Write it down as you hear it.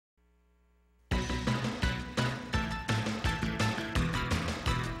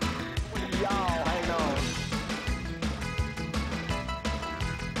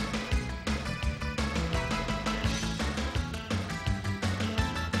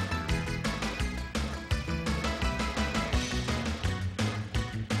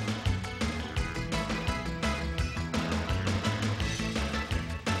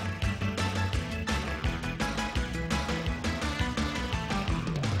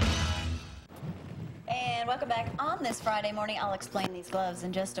welcome back on this Friday morning. I'll explain these gloves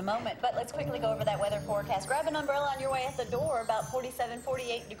in just a moment, but let's quickly go over that weather forecast. Grab an umbrella on your way at the door. About 47,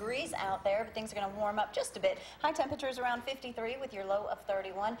 48 degrees out there, but things are going to warm up just a bit. High temperatures around 53 with your low of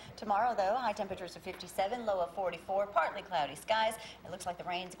 31. Tomorrow, though, high temperatures of 57, low of 44, partly cloudy skies. It looks like the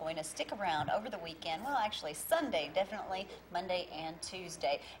rain's going to stick around over the weekend. Well, actually, Sunday, definitely Monday and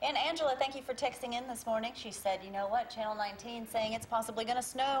Tuesday. And Angela, thank you for texting in this morning. She said, you know what, Channel 19 saying it's possibly going to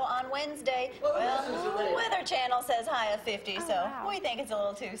snow on Wednesday. Well, the Weather Channel says high of 50, so we think it's a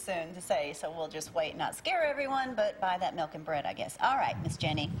little too soon to say, so we'll just wait, not scare everyone, but buy that milk and bread, I guess. All right, Miss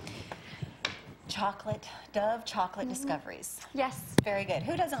Jenny. Chocolate, Dove chocolate discoveries. Yes. Very good.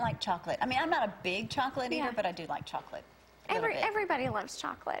 Who doesn't like chocolate? I mean, I'm not a big chocolate eater, but I do like chocolate. Everybody loves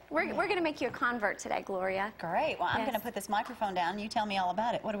chocolate. We're going to make you a convert today, Gloria. Great. Well, I'm going to put this microphone down. You tell me all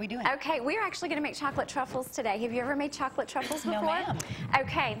about it. What are we doing? Okay, we're actually going to make chocolate truffles today. Have you ever made chocolate truffles before? No, ma'am.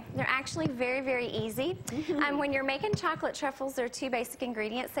 Okay, they're actually very, very easy. When you're making chocolate truffles, there are two basic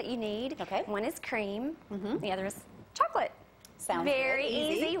ingredients that you need. Okay. One is cream. The other is chocolate. Sounds very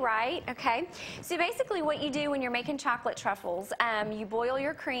easy, right? Okay. So basically what you do when you're making chocolate truffles, you boil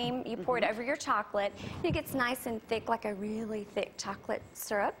your cream, you pour it over your chocolate, and it gets nice and thick, like a really thick chocolate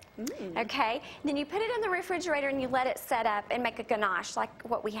syrup. Okay. Then you put it in the refrigerator and you let it set up and make a ganache like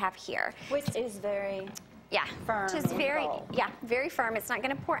what we have here. Which is very... firm. Just very, very firm. It's not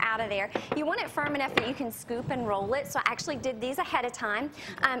going to pour out of there. You want it firm enough that you can scoop and roll it. So I actually did these ahead of time.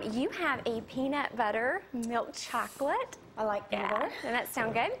 You have a peanut butter milk chocolate. I like peanut butter. Doesn't that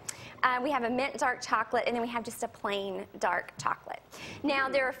sound good? We have a mint dark chocolate, and then we have just a plain dark chocolate. Now,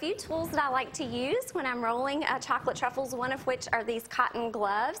 there are a few tools that I like to use when I'm rolling chocolate truffles, one of which are these cotton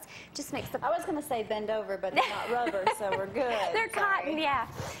gloves. Just makes the... I was going to say bend over, but it's not rubber, so we're good. They're cotton, yeah.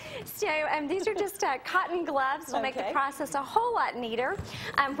 So these are just cotton gloves. It'll make the process a whole lot neater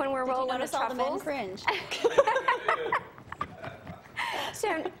when we're rolling the truffles. All the men cringe?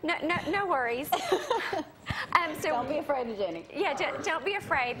 So no worries. So don't be afraid, Jenny. Yeah, don't be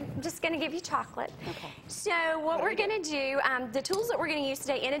afraid. I'm just going to give you chocolate. Okay. So what we're going to do, the tools that we're going to use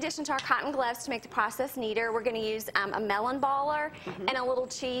today, in addition to our cotton gloves to make the process neater, we're going to use a melon baller and a little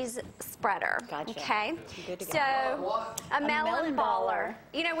cheese spreader. Gotcha. Okay. Good to go. So a melon baller.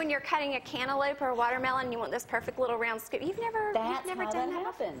 You know when you're cutting a cantaloupe or a watermelon, you want this perfect little round scoop. You've never done that before?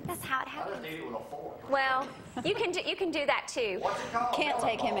 That's how it happens. I just eat it with a fork. Well, you can do that too. What's it called? Can't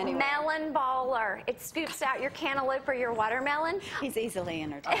take him anywhere. Melon baller. It scoops out your cantaloupe or your watermelon. He's easily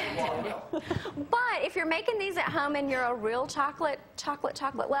entertained. But if you're making these at home and you're a real chocolate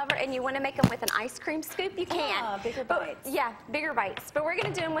lover and you want to make them with an ice cream scoop, you can. Bigger bites. Yeah, bigger bites. But we're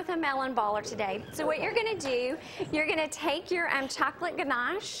going to do them with a melon baller today. So what you're going to do, you're going to take your chocolate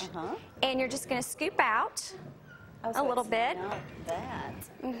ganache and you're just going to scoop out a little bit. Not that.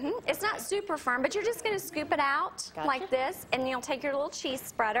 It's not super firm, but you're just going to scoop it out like this, and you'll take your little cheese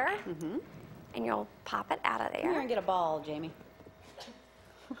spreader and you'll pop it out of there. You're going to get a ball, Jamie.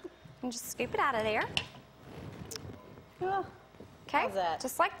 And just scoop it out of there. Oh, okay, how's that?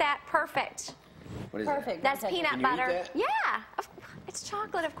 just like that. Perfect. What is Perfect. That's peanut Can you butter. eat that? Yeah, it's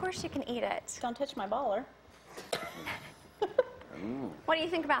chocolate. Of course you can eat it. Don't touch my baller. What do you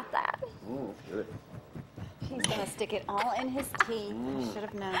think about that? Ooh, good. He's going to stick it all in his teeth. I should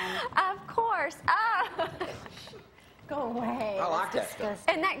have known. Of course. Oh. Go away. I like that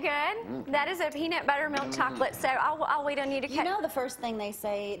Disgusting. Isn't that good? That is a peanut butter milk chocolate. So I'll wait on you to cut. You know the first thing they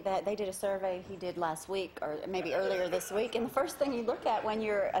say that they did a survey he did last week or maybe earlier this week, and the first thing you look at when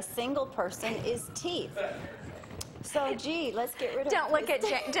you're a single person is teeth. So gee, let's get rid of. Don't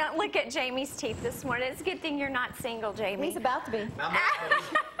look at Jamie's teeth this morning. It's a good thing you're not single, Jamie. He's about to be.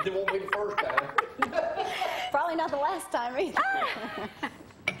 It won't be the first time. Probably not the last time either.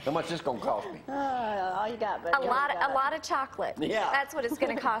 How much is this going to cost me? All you got, buddy. A lot of chocolate. Yeah. That's what it's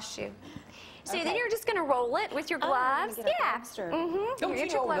going to cost you. So then you're just going to roll it with your gloves. Get Don't Get you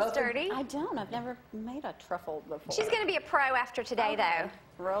your roll gloves nothing? dirty. I don't. I've never made a truffle before. She's going to be a pro after today, though.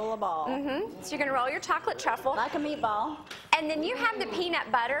 Roll a ball. So you're going to roll your chocolate truffle. Like a meatball. And then you have the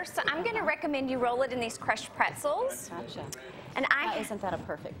peanut butter, so I'm going to recommend you roll it in these crushed pretzels. Gotcha. And Isn't that a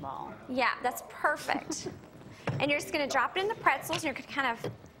perfect ball? Yeah, that's perfect. And you're just going to drop it in the pretzels, and you're going to kind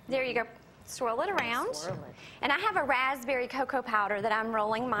of, there you go, swirl it around. Swirl it. And I have a raspberry cocoa powder that I'm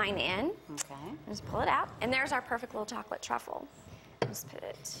rolling mine in. Okay. Just pull it out, and there's our perfect little chocolate truffle. Just put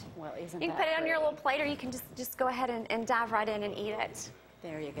it. Well, isn't You can that put it on your pretty? little plate, or you can just go ahead and dive right in and eat it.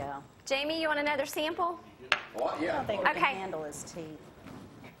 There you go. Jamie, you want another sample? What? I Yeah. don't think we Okay. can handle his teeth.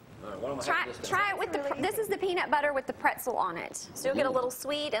 All right, what am I having this Try it with this is the peanut butter with the pretzel on it. So you'll get a little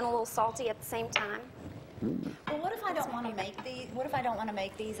sweet and a little salty at the same time. Well, what if I don't want to make these? What if I don't want to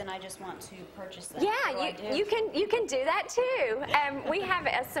make these and I just want to purchase them? Yeah, you can do that too. We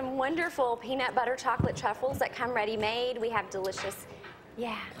have some wonderful peanut butter chocolate truffles that come ready-made. We have delicious,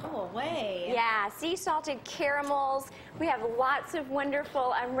 Go away. Yeah, sea salted caramels. We have lots of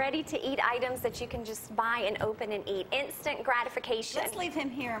wonderful ready-to-eat items that you can just buy and open and eat. Instant gratification. Let's leave him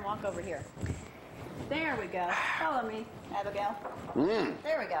here and walk over here. There we go. Follow me, Abigail.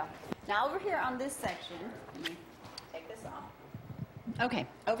 There we go. Now over here on this section, let me take this off. Okay,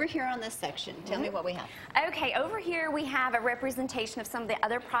 over here on this section, tell me what we have. Okay, over here we have a representation of some of the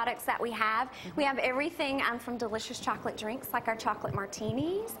other products that we have. We have everything from delicious chocolate drinks like our chocolate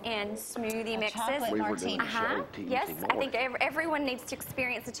martinis and smoothie mixes. Chocolate martini. Yes, I think everyone needs to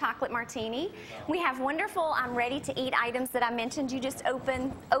experience a chocolate martini. We have wonderful ready-to-eat items that I mentioned. You just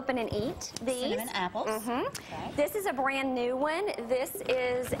open and eat these. Cinnamon apples. Okay. This is a brand new one. This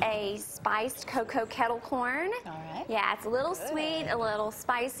is a spiced cocoa kettle corn. All right. Yeah, it's a little sweet, a little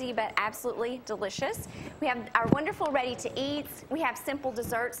spicy, but absolutely delicious. We have our wonderful ready-to-eats. We have simple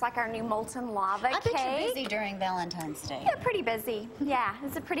desserts like our new molten lava cake. I bet you're busy during Valentine's Day. Yeah, pretty busy. Yeah,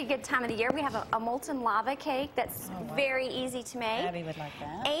 it's a pretty good time of the year. We have a molten lava cake that's very easy to make. Abby would like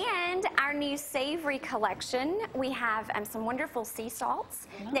that. And our new savory collection, we have some wonderful sea salts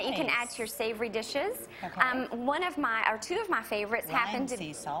that you can add to your savory dishes. Okay. Two of my favorites happen to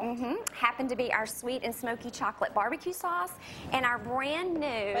be our sweet and smoky chocolate barbecue sauce and our brand new.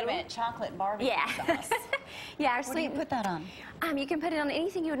 Wait a minute, chocolate barbecue sauce. Yeah, our What sweet. do you put that on? You can put it on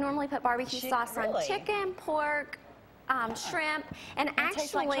anything you would normally put barbecue sauce on: Really? chicken, pork, shrimp, and It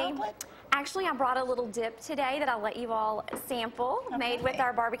tastes like chocolate? Actually, I brought a little dip today that I'll let you all sample, made with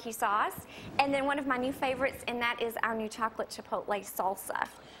our barbecue sauce. And then one of my new favorites, and that is our new chocolate chipotle salsa.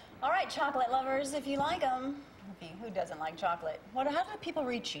 All right, chocolate lovers, if you like them. Who doesn't like chocolate? How do people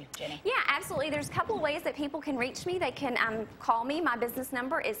reach you, Jenny? Yeah, absolutely. There's a couple of ways that people can reach me. They can call me. My business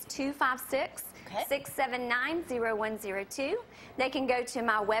number is 256-679-0102. They can go to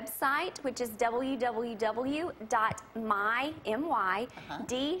my website, which is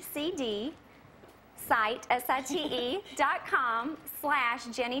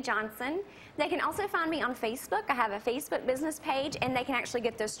www.mymydcite.com/Jenny Johnson. They can also find me on Facebook. I have a Facebook business page, and they can actually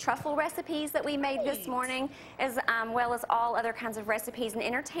get those truffle recipes that we made this morning, as well as all other kinds of recipes and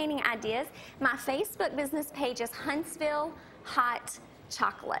entertaining ideas. My Facebook business page is Huntsville Hot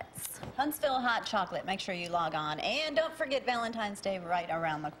Chocolates. Huntsville Hot Chocolate. Make sure you log on. And don't forget Valentine's Day right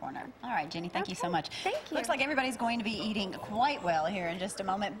around the corner. All right, Jenny, thank you so much. Thank you. Looks like everybody's going to be eating quite well here in just a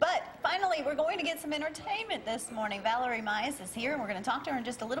moment. But finally, we're going to get some entertainment this morning. Valerie Mize is here, and we're going to talk to her in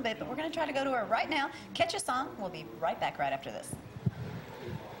just a little bit, but we're going to try to go to her right now. Catch a song. We'll be right back right after this.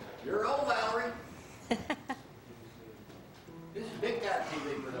 You're old, Valerie. This is Big Guy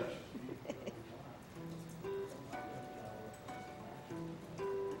TV production.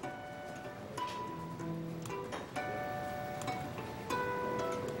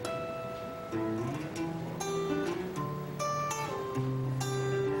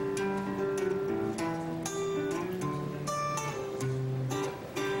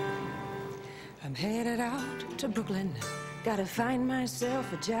 I'm headed out to Brooklyn, gotta find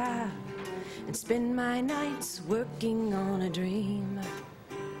myself a job and spend my nights working on a dream.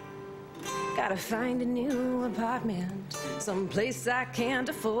 Gotta find a new apartment, someplace I can't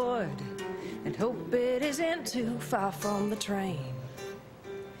afford, and hope it isn't too far from the train.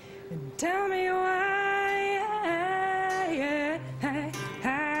 And tell me why,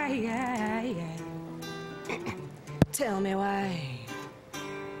 tell me why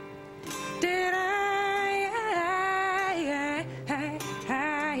did I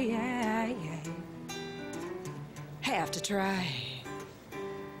have to try?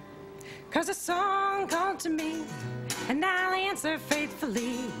 'Cause a song called to me, and I'll answer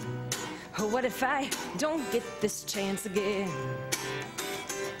faithfully. Oh, what if I don't get this chance again?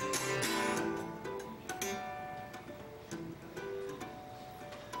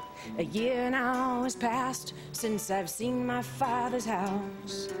 A year now has passed since I've seen my father's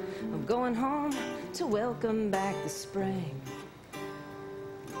house. I'm going home to welcome back the spring.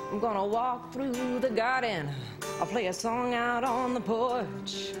 I'm gonna walk through the garden, I'll play a song out on the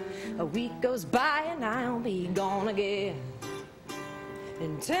porch. A week goes by and I'll be gone again.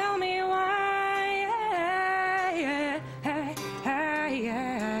 And tell me why,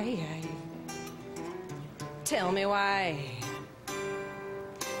 tell me why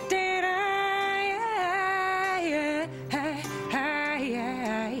did I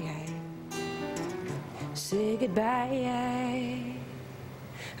say goodbye?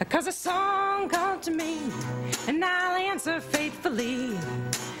 'Cause a song called to me, and I'll answer faithfully.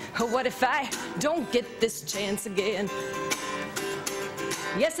 What if I don't get this chance again?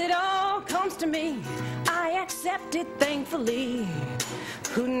 Yes, it all comes to me. I accept it thankfully.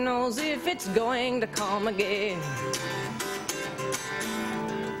 Who knows if it's going to come again?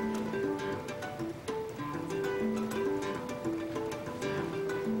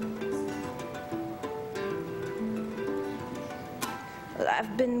 Well,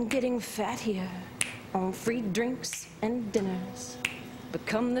 I've been getting fat here on free drinks and dinners. But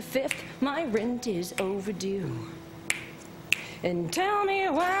come the 5th, my rent is overdue. And tell me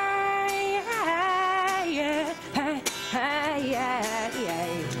why,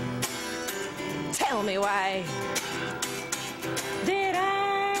 tell me why did I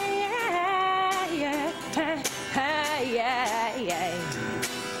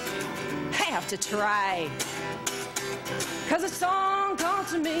have to try? 'Cause a song called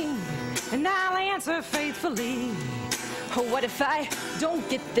to me, and I'll answer faithfully. What if I don't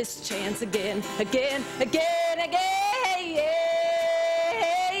get this chance again, again, again, again?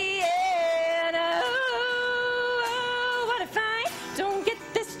 Oh, what if I don't get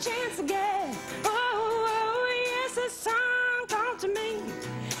this chance again? Oh, yes, a song called to me,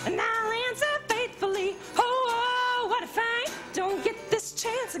 and I'll answer faithfully. Oh, what if I don't get this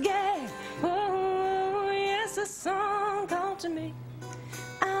chance again? Oh, yes, a song called to me,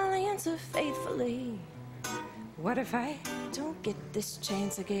 I'll answer faithfully. What if I don't get this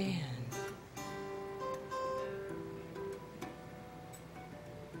chance again?